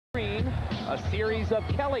A series of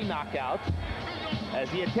Kelly knockouts as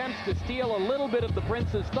he attempts to steal a little bit of the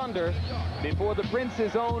Prince's thunder before the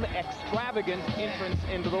Prince's own extravagant entrance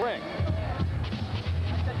into the ring.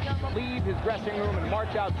 Leave his dressing room and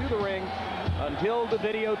march out to the ring until the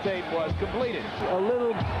videotape was completed. A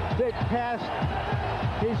little bit past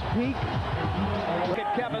his peak. Look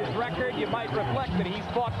at Kevin's record. You might reflect that he's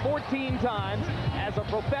fought 14 times as a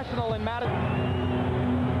professional in Madison.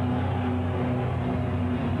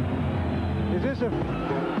 Is this a...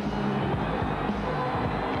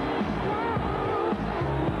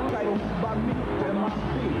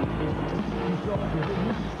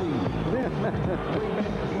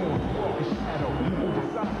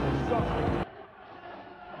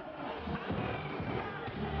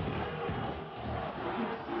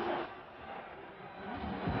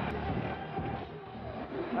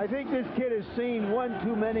 I think this kid has seen one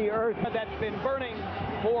too many Earth. That's been burning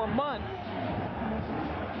for months,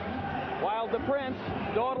 while the Prince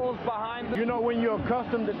dawdles behind the... You know, when you're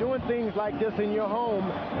accustomed to doing things like this in your home,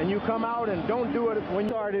 and you come out and don't do it when you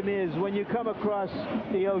start, it is when you come across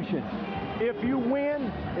the ocean. If you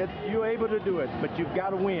win, you're able to do it, but you've got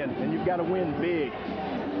to win, and you've got to win big.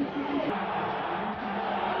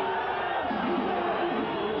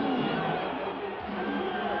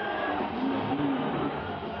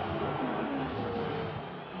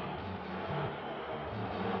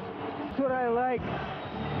 That's what I like.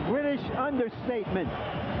 British understatement.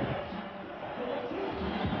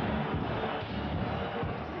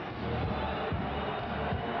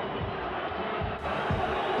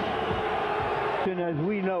 As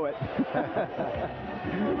we know it.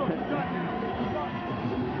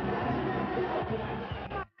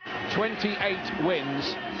 28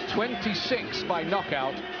 wins, 26 by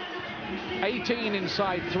knockout, 18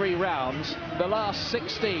 inside 3 rounds, the last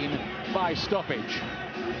 16 by stoppage.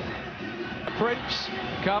 The Prince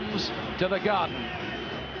comes to the gun.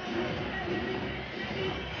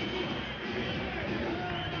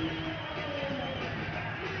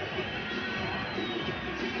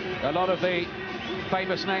 A lot of the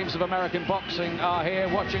famous names of American boxing are here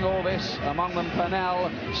watching all this, among them Pernell,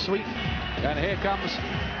 Sweet, and here comes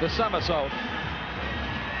the somersault.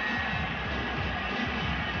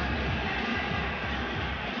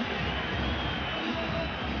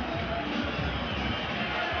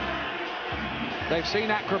 They've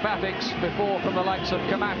seen acrobatics before from the likes of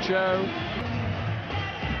Camacho.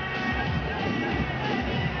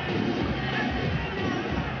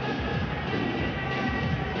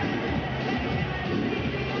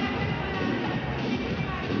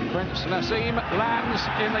 Prince Nassim lands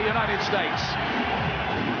in the United States.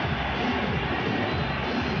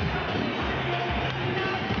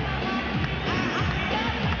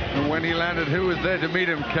 And when he landed, who was there to meet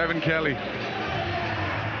him? Kevin Kelly.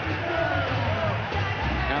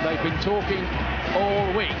 And they've been talking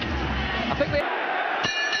all week. I think they...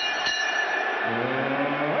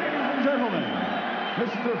 Ladies and gentlemen,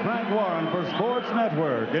 Mr. Frank Warren for Sports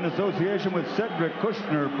Network, in association with Cedric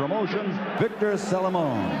Kushner Promotions, Victor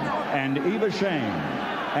Salamone, and Eva Shane.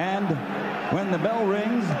 And when the bell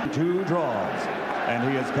rings, 2 draws, and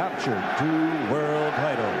he has captured 2 world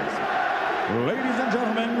titles. Ladies and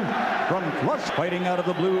gentlemen, from Flush fighting out of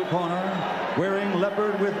the blue corner, wearing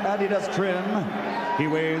leopard with Adidas trim, he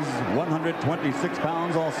weighs 126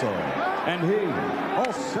 pounds also. And he, all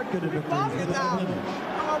consecutive victories without a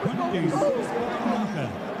blemish. 26 Pinaka.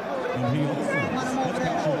 And he also has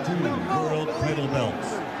captured 2 world title belts.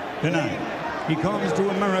 Tonight, he comes to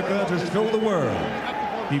America to show the world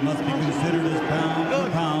he must be considered as pound for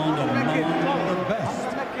pound among the best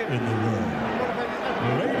in the world.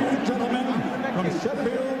 Ladies and gentlemen, from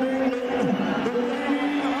Sheffield, England, the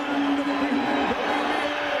reigning undefeated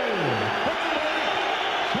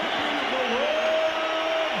champion of the world,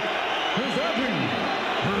 presenting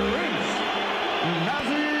Prince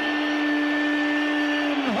Nassim.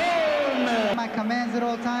 My commands at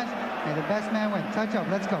all times. May the best man win. Touch up.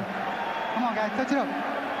 Let's go. Come on, guys. Touch it up.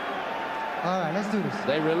 All right, let's do this.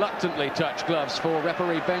 They reluctantly touch gloves for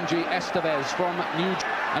referee Benji Estevez from New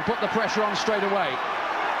and put the pressure on straight away.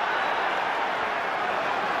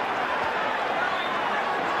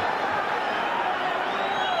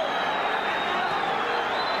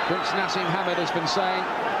 Prince Nassim Hamed has been saying,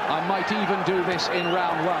 I might even do this in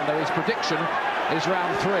round 1, though his prediction is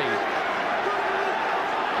round 3.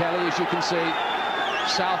 Kelly, as you can see,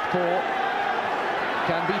 southpaw,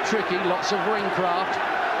 can be tricky, lots of ring craft,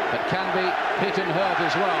 but can be hit and hurt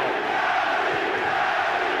as well.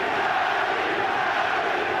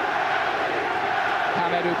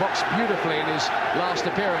 Hamed, who boxed beautifully in his last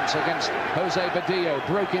appearance against Jose Badillo,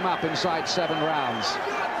 broke him up inside 7 rounds.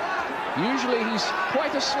 Usually he's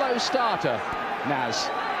quite a slow starter, Naz.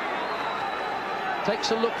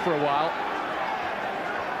 Takes a look for a while.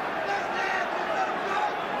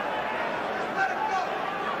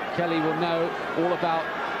 Kelly will know all about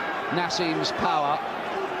Nassim's power.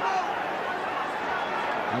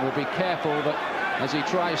 And will be careful that as he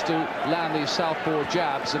tries to land these southpaw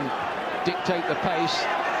jabs and dictate the pace,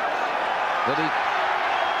 that he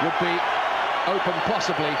would be open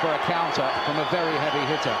possibly for a counter from a very heavy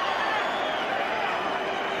hitter.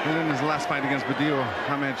 And in his last fight against Badillo,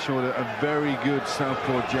 Hamed showed a very good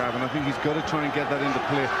southpaw jab, and I think he's got to try and get that into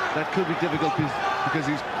play. That could be difficult because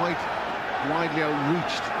he's quite widely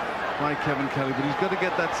outreached by Kevin Kelly, but he's got to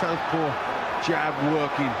get that southpaw jab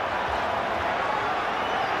working.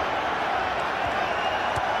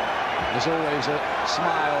 There's always a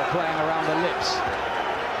smile playing around the lips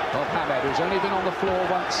of Hamed, who's only been on the floor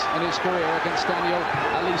once in his career against Daniel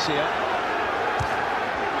Alicia.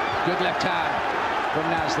 Good left hand from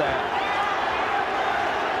Naz there.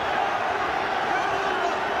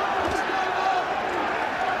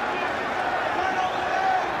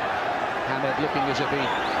 Hamed looking as if he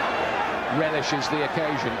relishes the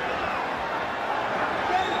occasion.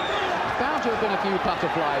 There's bound to have been a few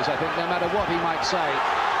butterflies, I think, no matter what he might say.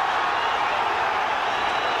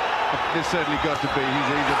 There's certainly got to be.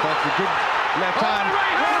 He's a boxer. Good left hand.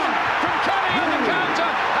 Right hand from Kelly on the counter,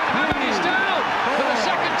 and Hamed is down for the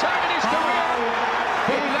second time in his career.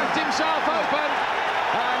 He left himself open,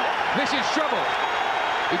 and this is trouble.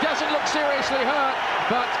 He doesn't look seriously hurt,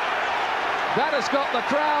 but that has got the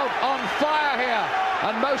crowd on fire here,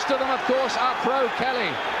 and most of them, of course, are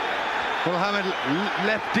pro-Kelly. Well, Hamed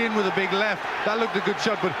leapt in with a big left. That looked a good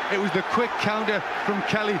shot, but it was the quick counter from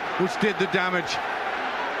Kelly which did the damage.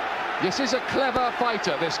 This is a clever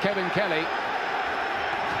fighter, this Kevin Kelly.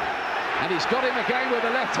 And he's got him again with the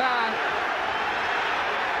left hand.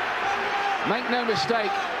 Make no mistake,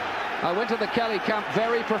 I went to the Kelly camp,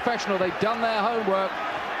 very professional. They'd done their homework.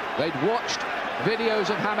 They'd watched videos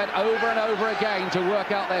of Hamed over and over again to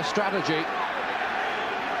work out their strategy.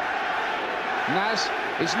 Naz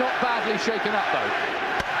is not badly shaken up, though.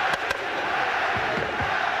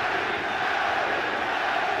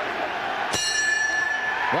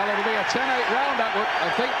 Well, it'll be a 10-8 round, I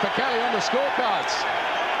think, for Kelly on the scorecards.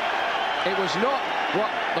 It was not what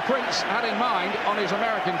the Prince had in mind on his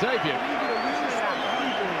American debut.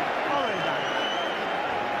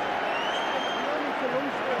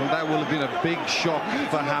 Well, that will have been a big shock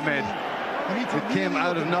for Hamed. It came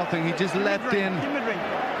out of nothing. He just leapt in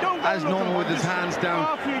as normal with his hands down.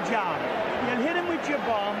 You'll hit him with your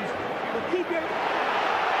bombs, but keep your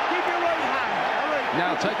right hand.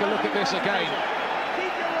 Now take a look at this again.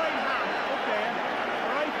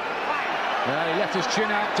 He left his chin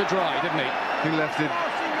out to dry, didn't he? He left it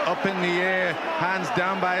up in the air, hands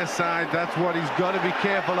down by his side. That's what he's got to be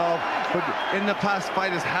careful of. But in the past,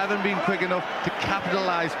 fighters haven't been quick enough to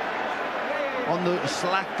capitalize on the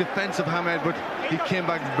slack defense of Hamed, but he came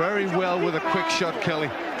back very well with a quick shot, Kelly.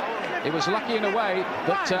 He was lucky in a way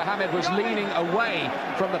that Hamed was leaning away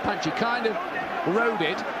from the punch. He kind of rode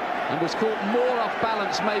it and was caught more off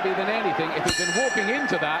balance maybe than anything. If he'd been walking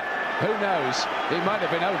into that, who knows? He might have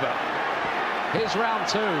been over. Here's round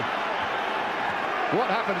two. What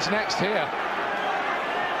happens next here?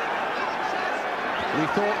 We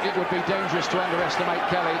thought it would be dangerous to underestimate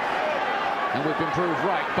Kelly, and we've been proved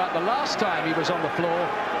right. But the last time he was on the floor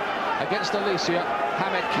against Alicia,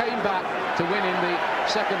 Hamed came back to win in the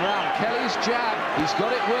second round. Kelly's jab, he's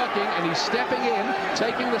got it working, and he's stepping in,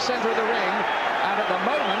 taking the center of the ring, and at the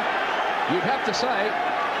moment, you'd have to say,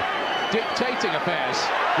 dictating affairs.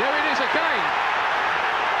 There it is again.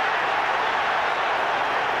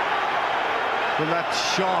 Well, that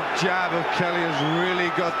sharp jab of Kelly has really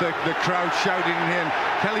got the crowd shouting in.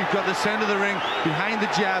 Kelly's got the center of the ring, behind the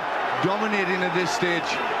jab, dominating at this stage.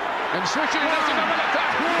 And switching it up to number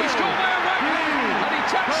left. He's caught by a right hand, and he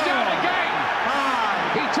touched down again.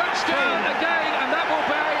 He touched down again, and that will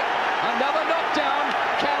be another knockdown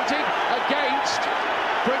counted against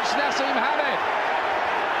Prince Nassim Hamed.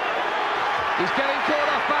 He's getting caught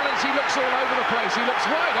off balance. He looks all over the place. He looks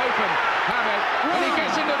wide open, Hamed, and he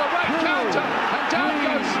gets into the right counter, and down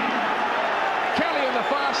goes Kelly on the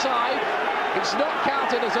far side. It's not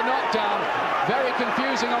counted as a knockdown. Very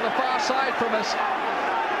confusing on the far side from us.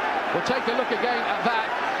 We'll take a look again at that.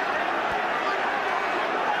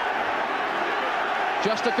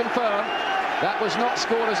 Just to confirm, that was not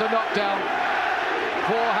scored as a knockdown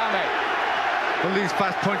for Hamed. Well, these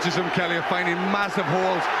fast punches from Kelly are finding massive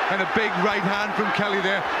holes, and a big right hand from Kelly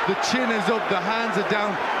there. The chin is up, the hands are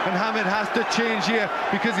down, and Hamed has to change here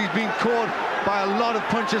because he's been caught by a lot of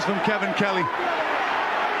punches from Kevin Kelly.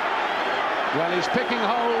 Well, he's picking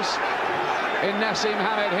holes in Nassim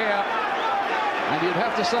Hamed here. And you'd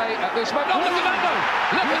have to say at this moment... Oh, look at that though!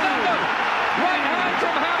 Look at that though! Right hand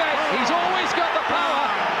from Hamed. He's always got the power.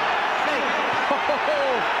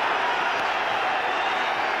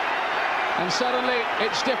 And suddenly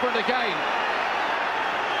it's different again.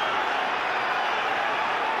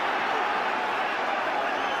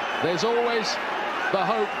 There's always the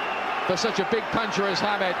hope for such a big puncher as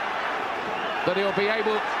Hamed that he'll be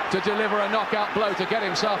able to deliver a knockout blow to get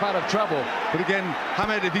himself out of trouble. But again,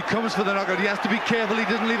 Hamed, if he comes for the knockout, he has to be careful he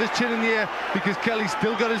doesn't leave his chin in the air, because Kelly's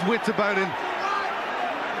still got his wits about him.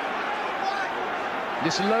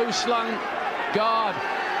 This low-slung guard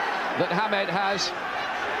that Hamed has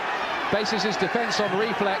bases his defense on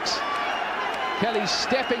reflex. Kelly's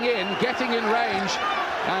stepping in, getting in range,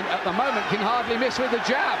 and at the moment can hardly miss with the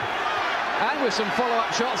jab. And with some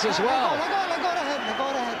follow-up shots as well. Go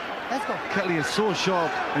ahead. Let's go. Kelly is so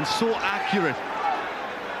sharp and so accurate.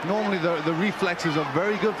 Normally the reflexes are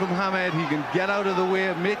very good from Hamed. He can get out of the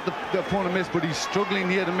way, make the opponent miss, but he's struggling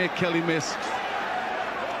here to make Kelly miss.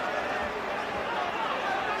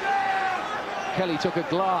 Kelly took a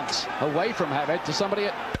glance away from Hamed to somebody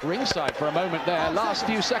at ringside for a moment there. Last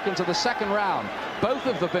few seconds of the second round. Both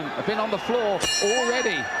of them have been on the floor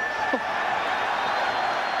already.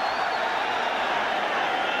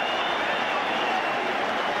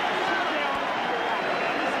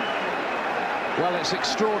 Well, it's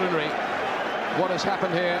extraordinary what has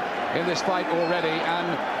happened here in this fight already. And,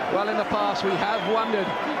 well, in the past we have wondered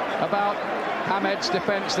about Hamed's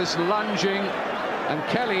defense, this lunging. And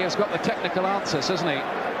Kelly has got the technical answers, hasn't he?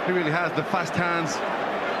 He really has. The fast hands,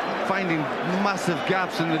 finding massive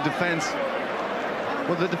gaps in the defense.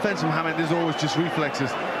 Well, the defense from Hamed is always just reflexes,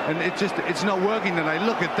 and it's not working tonight.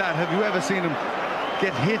 Look at that. Have you ever seen him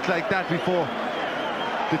get hit like that before?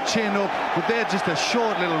 The chin up, but they're just a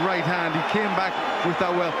short little right hand. He came back with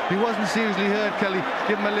that well. He wasn't seriously hurt, Kelly.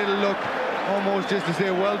 Give him a little look, almost just to say,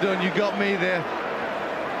 well done, you got me there.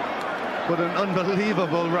 But an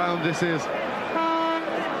unbelievable round this is.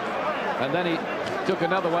 And then he took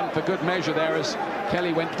another one for good measure there as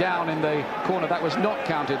Kelly went down in the corner. That was not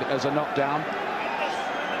counted as a knockdown.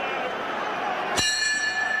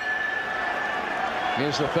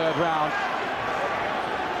 Here's the third round.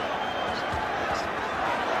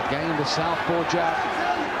 Again, the southpaw jab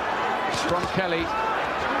from Kelly,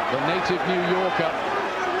 the native New Yorker.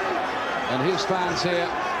 And his fans here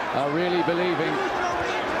are really believing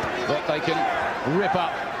that they can rip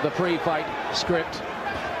up the pre-fight script.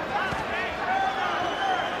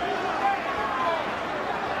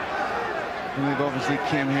 And they've obviously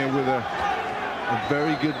came here with a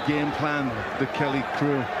very good game plan, the Kelly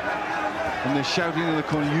crew. And they're shouting in the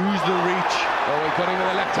corner, use the reach. Oh, he got him with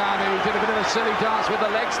the left hand. He did a bit of a silly dance with the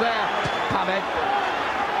legs there, Hamed.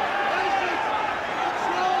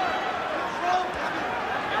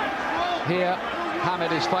 Here,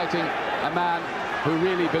 Hamed is fighting a man who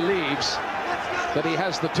really believes that he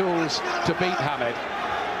has the tools to beat Hamed.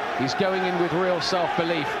 He's going in with real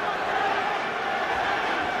self-belief.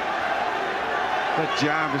 That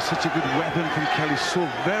jab is such a good weapon from Kelly, so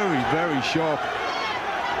very, very sharp.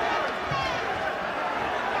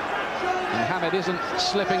 And Hamed isn't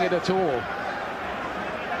slipping it at all.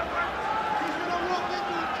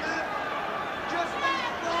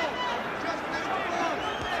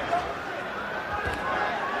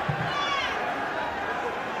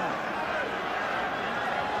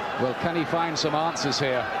 Well, can he find some answers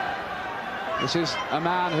here? This is a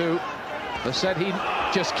man who has said he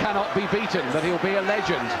just cannot be beaten, that he'll be a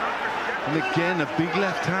legend. And again, a big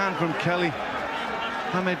left hand from Kelly.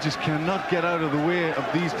 Hamed just cannot get out of the way of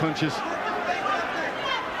these punches.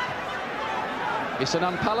 It's an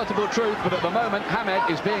unpalatable truth, but at the moment,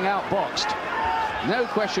 Hamed is being outboxed. No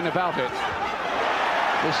question about it.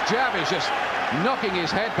 This jab is just knocking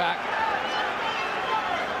his head back.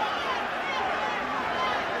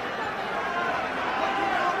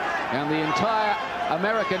 And the entire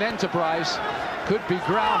American enterprise could be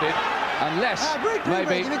grounded unless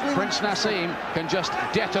maybe Prince Nassim can just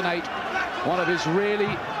detonate one of his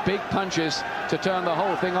really big punches to turn the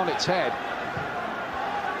whole thing on its head.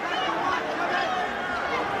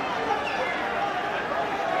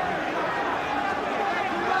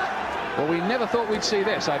 Well, we never thought we'd see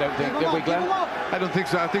this, I don't think, did we, Glenn? I don't think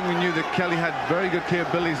so. I think we knew that Kelly had very good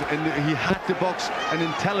capabilities and he had to box an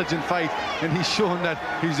intelligent fight, and he's shown that.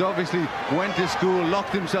 He's obviously went to school,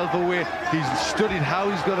 locked himself away, he's studied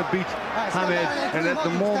how he's got to beat Hamed, and at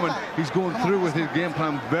the moment he's going through with his game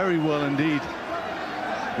plan very well indeed.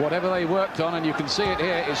 Whatever they worked on, and you can see it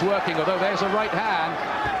here, is working, although there's a right hand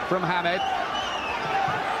from Hamed.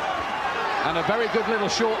 And a very good little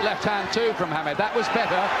short left hand too from Hamed. That was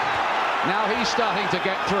better. Now he's starting to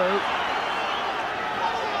get through.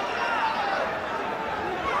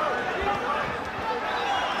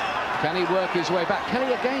 Can he work his way back?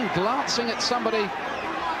 Kelly again glancing at somebody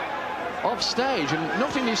off stage and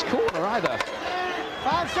not in his corner either.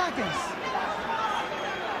 5 seconds.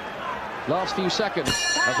 Last few seconds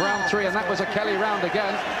of round 3, and that was a Kelly round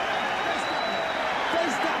again.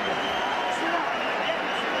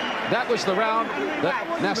 That was the round that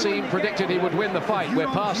Nassim predicted he would win the fight. We're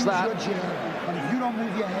past that. And if you don't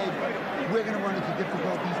move your head, we're going to run into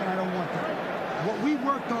difficulties, and I don't want that. What we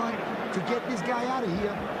worked on to get this guy out of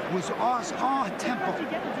here was our tempo,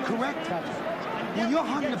 correct? When you're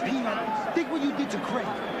hunting a peanut, think what you did to Craig.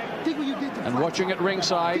 Think what you did to And watching at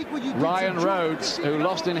ringside, Ryan Rhodes, who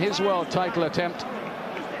lost in his world title attempt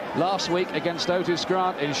last week against Otis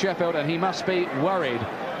Grant in Sheffield, and he must be worried.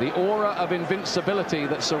 The aura of invincibility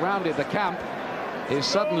that surrounded the camp is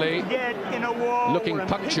suddenly looking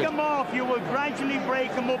punctured. Pick them off, you will gradually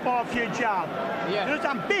break them up off your job. Yeah. Just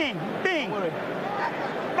a bing, bing,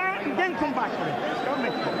 bang, then come back with it. Don't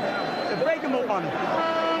make it. To break them up on it.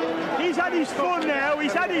 He's had his fun now.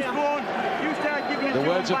 He's had his fun. You start giving it. The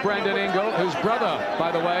words of Brendan Ingle, whose brother,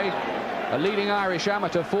 by the way, a leading Irish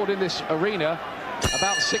amateur, fought in this arena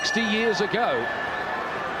about 60 years ago.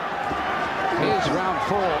 Here's round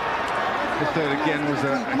 4. The third again was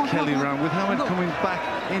a Kelly round, with Hamed coming back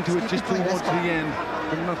into it just towards the end,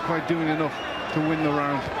 but not quite doing enough to win the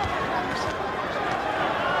round.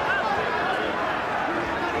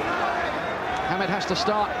 Hamed has to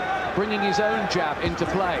start bringing his own jab into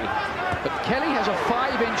play. But Kelly has a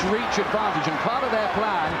 5-inch reach advantage, and part of their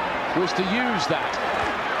plan was to use that.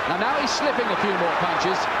 Now he's slipping a few more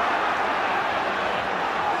punches.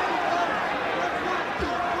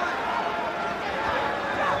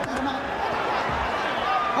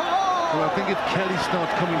 Well, I think if Kelly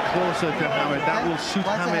starts coming closer to Hamed, that will suit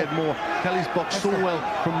Hamed more. Kelly's boxed so well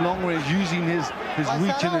from long range, using his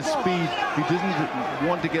reach and his speed. He doesn't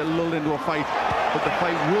want to get lulled into a fight, but the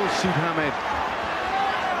fight will suit Hamed.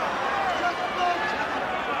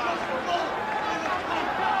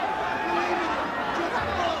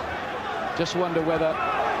 Just wonder whether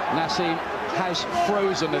Nassim has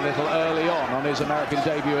frozen a little early on his American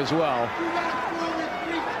debut as well.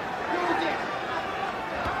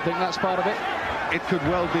 Think that's part of it? It could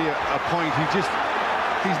well be a point.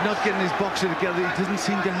 He's not getting his boxing together. He doesn't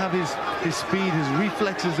seem to have his speed. His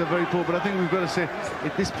reflexes are very poor. But I think we've got to say,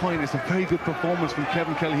 at this point, it's a very good performance from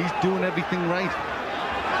Kevin Kelly. He's doing everything right.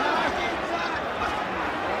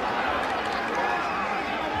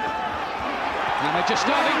 And they're just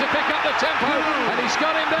starting to pick up the tempo, and he's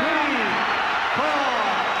got him down.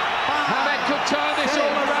 Hamed could turn this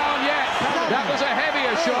all around yet. That was a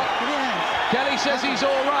heavier shot. Kelly says he's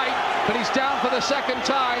all right, but he's down for the second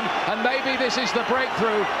time, and maybe this is the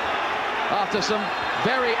breakthrough after some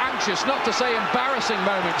very anxious, not to say embarrassing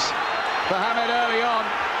moments for Hamed early on.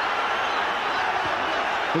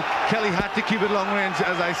 But Kelly had to keep it long range,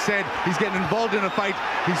 as I said. He's getting involved in a fight.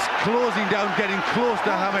 He's closing down, getting close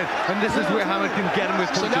to Hamed, and this is where Hamed can get him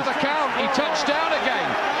with punches. It's another count. He touched down again.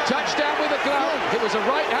 Touched down with a glove. It was a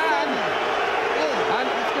right hand. And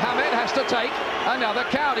Hamed has to take another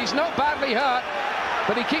count. He's not badly hurt,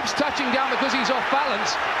 but he keeps touching down because he's off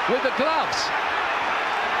balance with the gloves.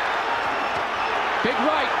 Big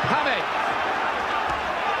right, Hamed.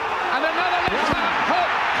 And another left hand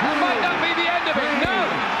hook. That might not be the end of it. No.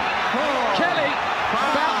 Kelly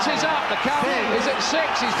bounces up. The count is at 6.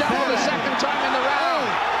 He's down for the second time in the round.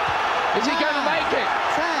 Is he going to make it?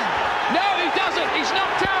 No, he doesn't. He's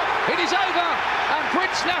knocked out. It is over. And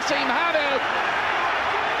Prince Nassim Hamed,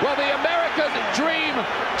 well, the American dream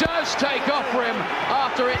does take off for him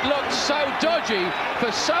after it looked so dodgy for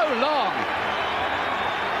so long.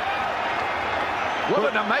 What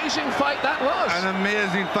an amazing fight that was. An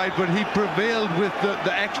amazing fight, but he prevailed with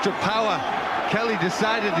the extra power. Kelly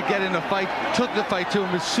decided to get in a fight, took the fight to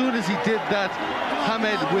him. As soon as he did that,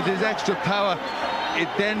 Hamed, with his extra power, it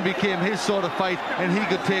then became his sort of fight, and he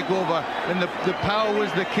could take over. And the power was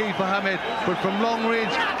the key for Hamed. But from long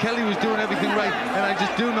range, Kelly was doing everything right. And I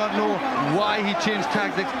just do not know why he changed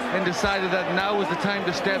tactics and decided that now was the time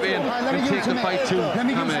to step in and take the fight to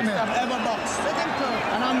Hamed.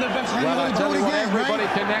 Well, I tell you what, everybody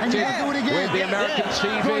connected with the American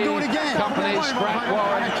TV companies, Frank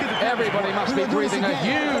Warren, everybody must be breathing a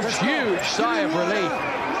huge, huge sigh of relief.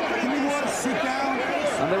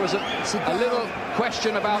 And there was a little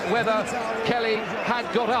question about whether Kelly had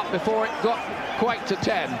got up before it got quite to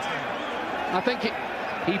 10. I think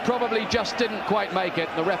he probably just didn't quite make it.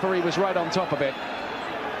 The referee was right on top of it.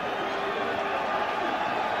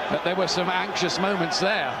 But there were some anxious moments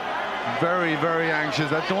there. Very, very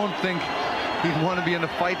anxious. I don't think he'd want to be in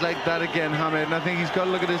a fight like that again, Hamed. And I think he's got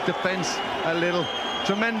to look at his defense a little.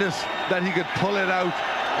 Tremendous that he could pull it out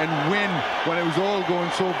and win when it was all going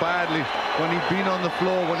so badly, when he'd been on the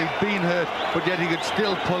floor, when he'd been hurt, but yet he could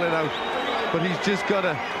still pull it out. But he's just got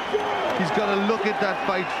to look at that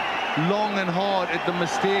fight long and hard at the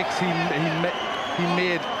mistakes he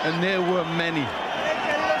made, and there were many.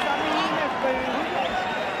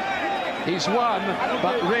 He's won,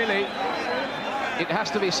 but really, it has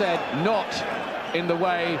to be said, not in the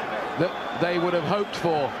way that they would have hoped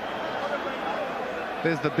for.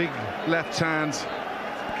 There's the big left hands.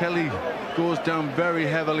 Kelly goes down very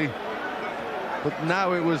heavily. But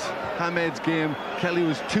now it was Hamed's game. Kelly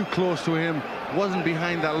was too close to him, wasn't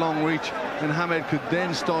behind that long reach, and Hamed could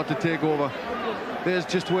then start to take over. There's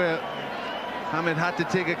just where Hamed had to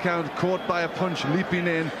take account, caught by a punch, leaping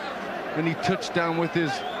in, and he touched down with his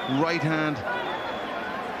right hand.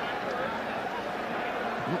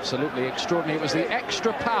 Absolutely extraordinary. It was the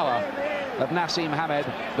extra power of Naseem Hamed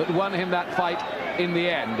that won him that fight in the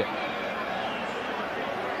end.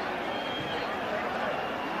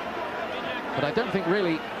 But I don't think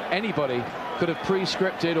really anybody could have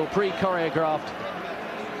pre-scripted or pre-choreographed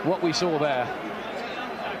what we saw there.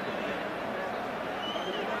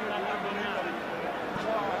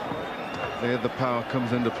 There the power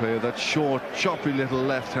comes into play. That short, choppy little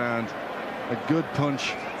left hand. A good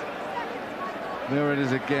punch. There it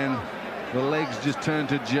is again. The legs just turn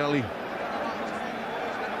to jelly.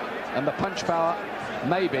 And the punch power,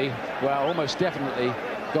 maybe, well, almost definitely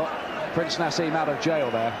got Prince Naseem out of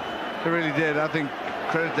jail there. It really did. I think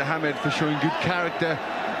credit to Hamed for showing good character,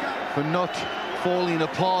 for not falling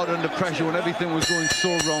apart under pressure when everything was going so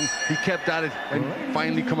wrong. He kept at it and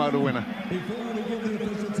finally come out a winner. Before we give the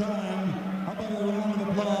official time, how about a round of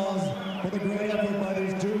applause for the great effort by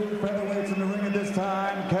these two featherweights in the ring at this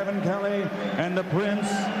time, Kevin Kelly and the Prince.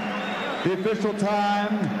 The official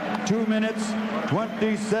time, 2 minutes,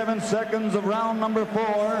 27 seconds of round number 4.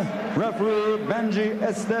 Referee Benji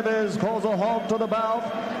Estevez calls a halt to the bout.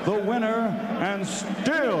 The winner, and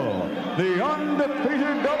still the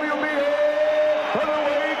undefeated WBA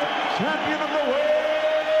featherweight champion of the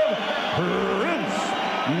world, Prince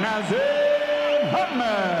Naseem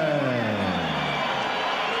Hamed.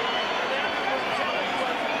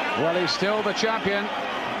 Well, he's still the champion.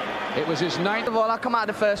 It was his ninth. First of all, I come out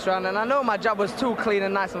of the first round, and I know my jab was too clean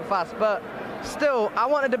and nice and fast, but still, I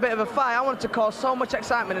wanted a bit of a fight. I wanted to cause so much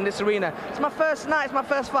excitement in this arena. It's my first night, it's my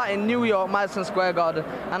first fight in New York, Madison Square Garden,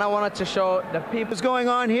 and I wanted to show the people. What's going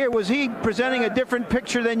on here? Was he presenting a different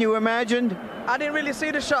picture than you imagined? I didn't really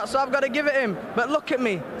see the shot, so I've got to give it him. But look at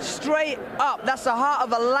me, straight up. That's the heart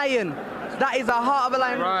of a lion. That is the heart of a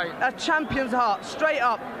lion. Right. A champion's heart, straight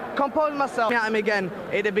up. Compose myself at him again.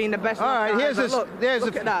 It'd have been the best. All right, here's this.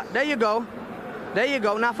 Look at that. There you go. There you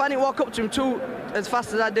go. Now, if I didn't walk up to him too as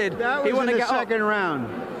fast as I did, that he was wouldn't in the get second up. round.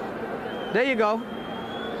 There you go.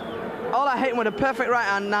 All I hate with a perfect right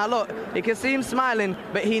hand. Now look, you can see him smiling,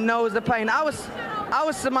 but he knows the pain. I was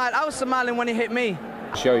smiling when he hit me.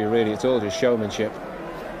 Show you really, it's all just showmanship,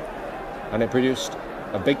 and it produced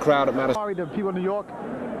a big crowd at Madison. Sorry to people in New York.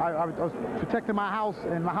 I was protecting my house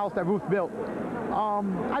and my house that Ruth built.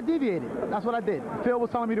 I deviated. That's what I did. Phil was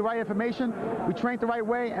telling me the right information. We trained the right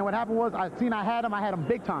way, and what happened was I had him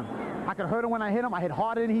big time. I could hurt him when I hit him. I hit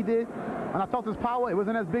harder than he did. When I felt his power, it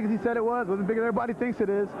wasn't as big as he said it was. It wasn't bigger than everybody thinks it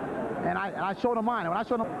is. And I showed him mine. And when I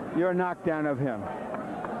showed him... You're a knockdown of him.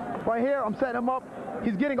 Right here, I'm setting him up.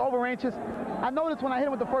 He's getting overanxious. I noticed when I hit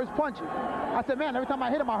him with the first punch, I said, man, every time I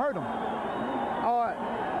hit him, I hurt him.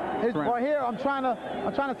 Right here, I'm trying to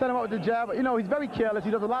set him up with the jab. You know, he's very careless.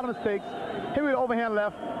 He does a lot of mistakes. Hit me with overhand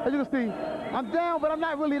left. As you can see, I'm down, but I'm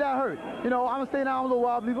not really that hurt. You know, I'm gonna stay down a little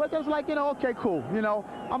wobbly, but just like, you know, okay, cool. You know,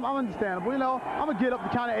 I'm understandable. You know, I'm gonna get up to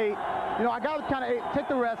count of 8. You know, I got to count of 8. Take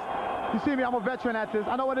the rest. You see me, I'm a veteran at this.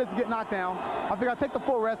 I know what it is to get knocked down. I think I'll take the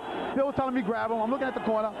full rest. Bill was telling me grab him. I'm looking at the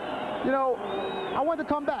corner. You know, I want to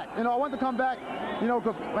come back. You know, I want to come back. You know,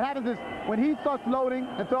 because what happens is when he starts loading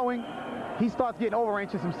and throwing, he starts getting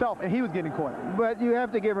overanxious himself, and he was getting caught. But you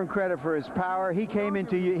have to give him credit for his power. He came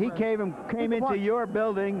into you. He came into your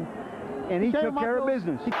building, and he took care of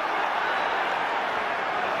business.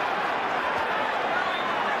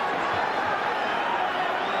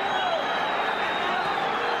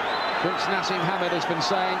 Prince Naseem Hamed has been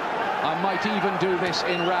saying, I might even do this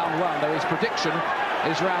in round 1, though his prediction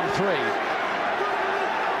is round 3.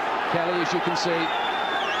 Kelly, as you can see,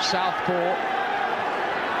 southpaw,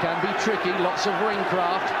 can be tricky, lots of ring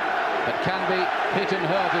craft, but can be hit and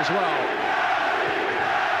hurt as well.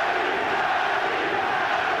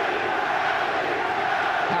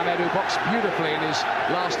 Hamed who boxed beautifully in his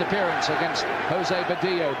last appearance against Jose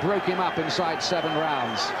Badillo, broke him up inside 7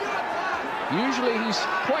 rounds. Usually he's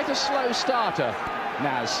quite a slow starter,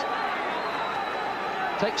 Naz.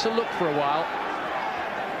 Takes a look for a while.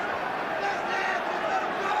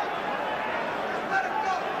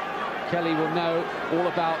 Kelly will know all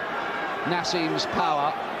about Nassim's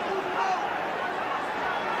power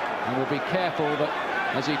and will be careful that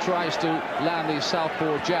as he tries to land these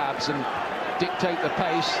southpaw jabs and dictate the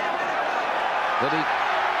pace, that he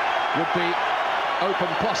would be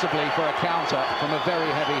open possibly for a counter from a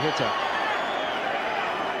very heavy hitter.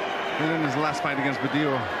 In his last fight against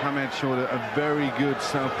Badillo, Hamed showed a very good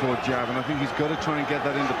southpaw jab, and I think he's got to try and get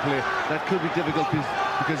that into play. That could be difficult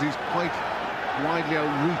because he's quite widely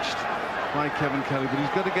outreached by Kevin Kelly, but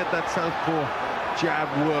he's got to get that southpaw jab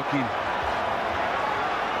working.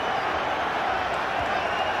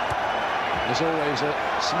 There's always a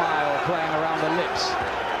smile playing around the lips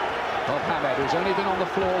of Hamed, who's only been on the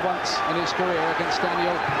floor once in his career against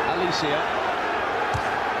Daniel Alicia.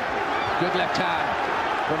 Good left hand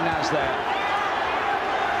from Naz there.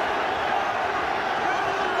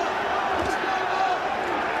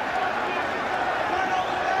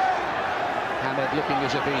 Hamed looking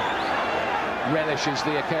as if he relishes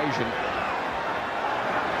the occasion.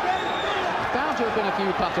 Bound to have been a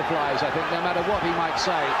few butterflies, I think, no matter what he might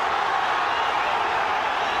say.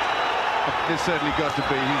 There's certainly got to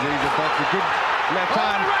be. He's a boxer. Good left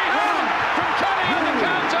hand. Right hand from Kelly on the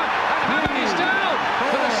counter, and Hamed is down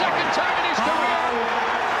for the second time in his career.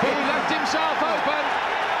 He left himself open,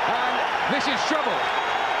 and this is trouble.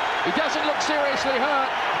 He doesn't look seriously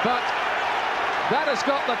hurt, but that has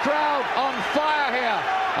got the crowd on fire here,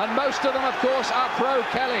 and most of them, of course, are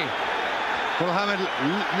pro-Kelly. Well, Hamed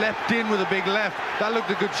leapt in with a big left. That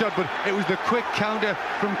looked a good shot, but it was the quick counter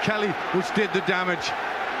from Kelly which did the damage.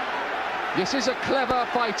 This is a clever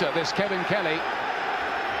fighter, this Kevin Kelly.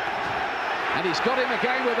 And he's got him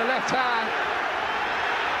again with the left hand.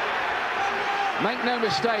 Make no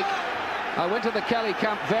mistake, I went to the Kelly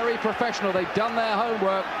camp, very professional. They'd done their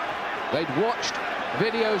homework. They'd watched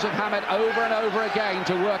videos of Hamed over and over again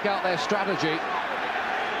to work out their strategy.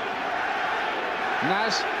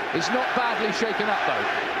 Naz is not badly shaken up, though.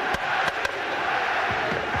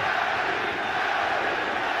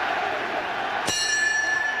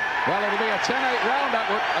 Well, it'll be a 10-8 round,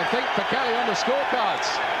 I think, for Kelly on the scorecards.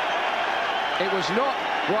 It was not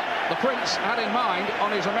what the Prince had in mind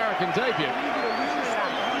on his American debut.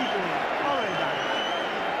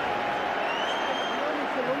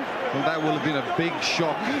 Well, that will have been a big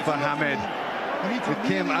shock for Hamed. It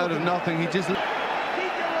came out of nothing. He just...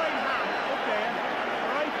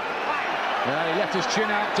 Yeah, he left his chin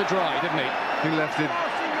out to dry, didn't he? He left it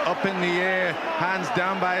up in the air, hands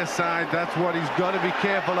down by his side. That's what he's got to be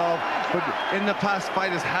careful of. But in the past,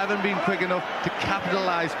 fighters haven't been quick enough to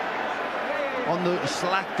capitalize on the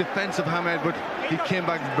slack defense of Hamed, but he came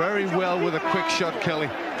back very well with a quick shot, Kelly.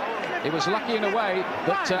 He was lucky in a way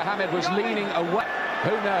that Hamed was leaning away.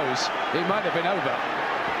 Who knows? It might have been over.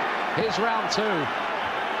 Here's round 2.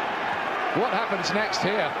 What happens next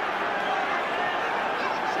here?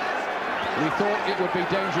 We thought it would be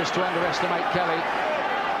dangerous to underestimate Kelly,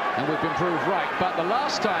 and we've been proved right. But the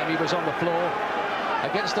last time he was on the floor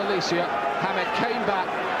against Alicia, Hamed came back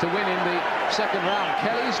to win in the second round.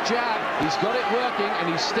 Kelly's jab, he's got it working, and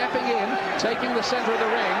he's stepping in, taking the center of the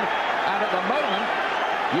ring, and at the moment,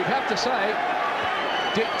 you'd have to say,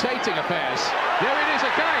 dictating affairs. There it is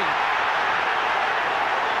again.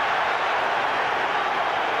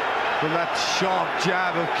 Well, that sharp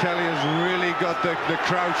jab of Kelly has really got the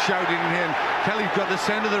crowd shouting in him. Kelly's got the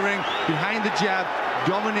center of the ring, behind the jab,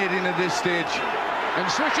 dominating at this stage. And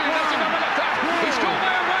switching it up to number left hand. He's caught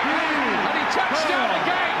by a right hand, and he touched down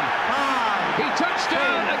again. He touched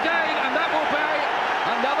down again, and that will be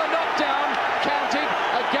another knockdown counted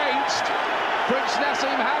against Prince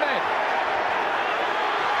Nassim Hamed.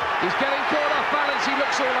 He's getting caught off balance. He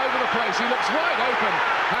looks all over the place. He looks wide open,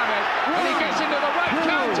 Hamed, and he gets into the right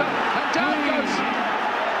counter, and down goes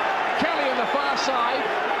Kelly on the far side.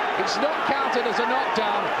 It's not counted as a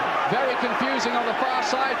knockdown. Very confusing on the far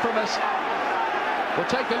side from us. We'll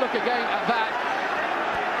take a look again at that.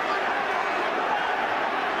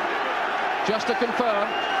 Just to confirm,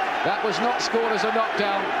 that was not scored as a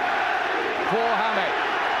knockdown for Hamed.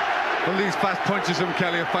 Well, these fast punches from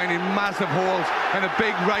Kelly are finding massive holes, and a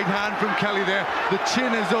big right hand from Kelly there. The chin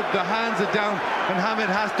is up, the hands are down, and Hamed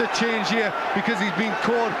has to change here because he's been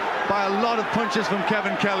caught by a lot of punches from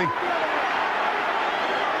Kevin Kelly.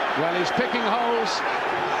 Well, he's picking holes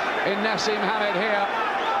in Nassim Hamed here,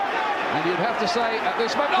 and you'd have to say at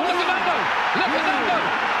this moment, oh, look at that though! Look at that though!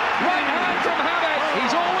 Right hand from Hamed!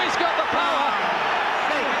 He's always got the power.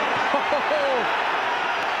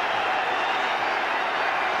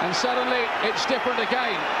 And suddenly it's different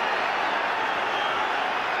again.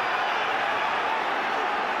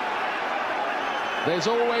 There's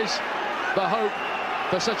always the hope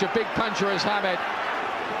for such a big puncher as Hamed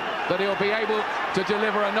that he'll be able to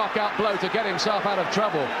deliver a knockout blow to get himself out of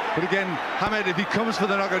trouble. But again, Hamed, if he comes for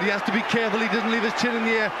the knockout, he has to be careful he doesn't leave his chin in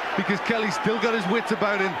the air, because Kelly's still got his wits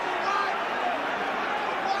about him.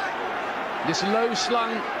 This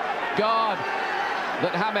low-slung guard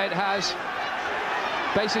that Hamed has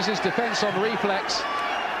bases his defense on reflex.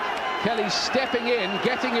 Kelly's stepping in,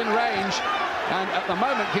 getting in range, and at the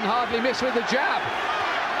moment can hardly miss with the jab,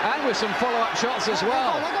 and with some follow-up shots as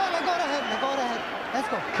well. Let's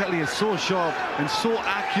go. Kelly is so sharp and so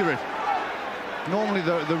accurate. Normally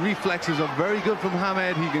the reflexes are very good from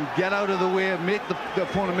Hamed. He can get out of the way, make the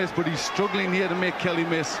opponent miss, but he's struggling here to make Kelly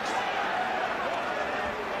miss.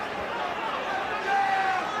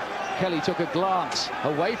 Kelly took a glance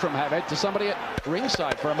away from Hamed to somebody at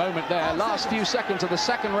ringside for a moment there. Last few seconds of the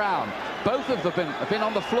second round. Both of them have been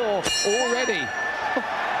on the floor already.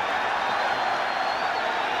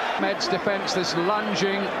 Hamed's defense, this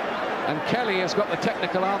lunging, and Kelly has got the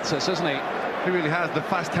technical answers, hasn't he? He really has. The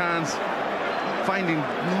fast hands, finding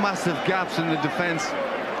massive gaps in the defense.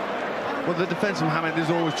 Well, the defense from Hamed is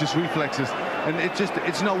always just reflexes, and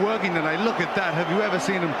it's not working tonight. Look at that. Have you ever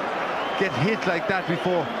seen him get hit like that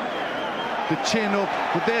before? The chin up,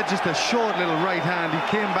 but they're just a short little right hand. He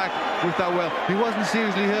came back with that well. He wasn't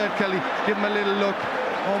seriously hurt, Kelly. Give him a little look,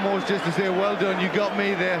 almost just to say, well done, you got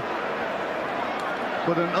me there.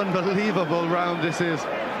 But an unbelievable round this is.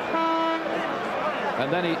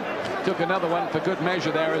 And then he took another one for good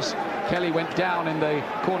measure there as Kelly went down in the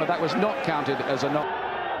corner. That was not counted as a knock.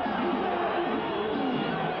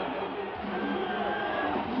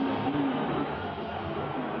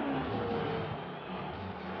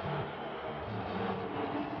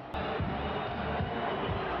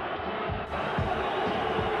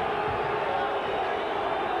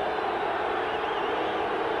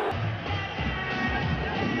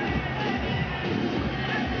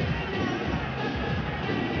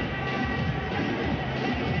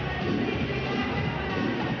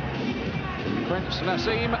 Prince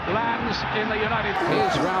Nassim lands in the United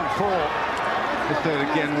States. Here's round 4. The third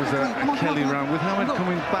again was a Kelly round, with Hamed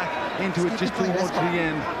coming back into it just towards the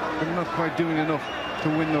end, but not quite doing enough to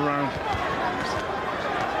win the round.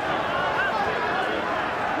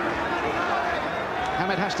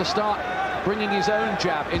 Hamed has to start bringing his own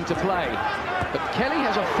jab into play. But Kelly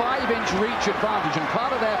has a 5-inch reach advantage, and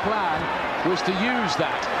part of their plan was to use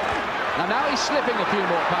that. Now he's slipping a few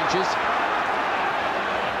more punches.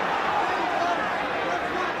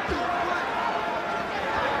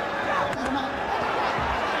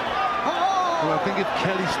 Well, I think if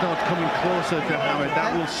Kelly starts coming closer to Hamed,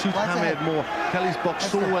 that will suit Hamed more. Kelly's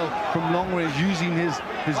boxed so well from long range, using his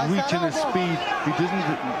reach and his speed. He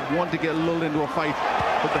doesn't want to get lulled into a fight,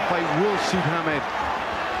 but the fight will suit Hamed.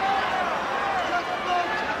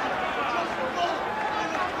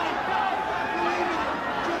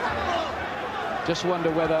 Just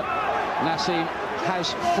wonder whether Nassim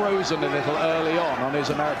has frozen a little early on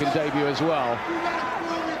his American debut as well.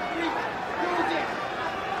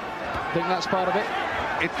 Think that's part of it?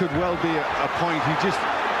 It could well be a point.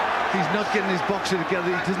 He's not getting his boxer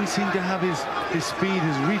together. He doesn't seem to have his speed.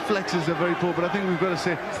 His reflexes are very poor, but I think we've got to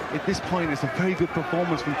say at this point it's a very good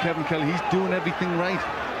performance from Kevin Kelly. He's doing everything right.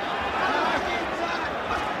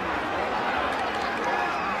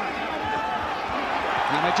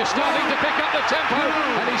 And they're just starting to pick up the tempo,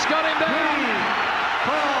 and he's got him there.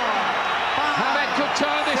 Hamed could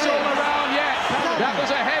turn this all around yet. That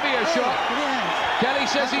was a heavier shot. Kelly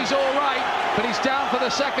says he's all right, but he's down for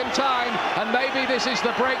the second time, and maybe this is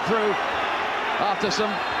the breakthrough after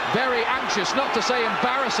some very anxious, not to say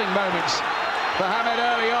embarrassing moments for Hamed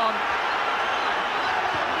early on.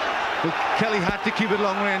 But Kelly had to keep it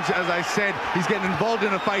long range, as I said. He's getting involved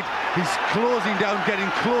in a fight. He's closing down, getting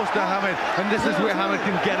close to Hamed, and this is where Hamed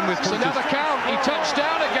can get him with punches. It's another count. He touched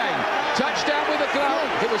down again. Touched down with a glove.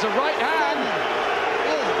 It was a right hand.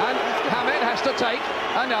 And Hamed has to take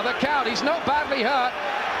another count. He's not badly hurt,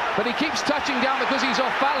 but he keeps touching down because he's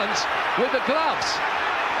off balance with the gloves.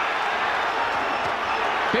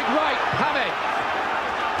 Big right, Hamed.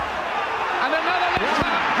 And another left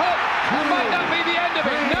hand hook. That might not be the end of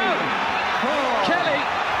it. No. Kelly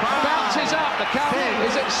bounces up. The count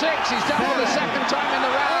is at 6. He's down for the second time in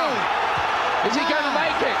the round. Is he going to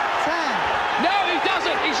make it? No, he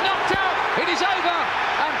doesn't. He's knocked out. It is over.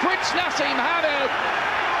 And Prince Nassim Hamed,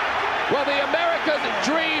 well, the American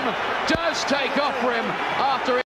dream does take off for him after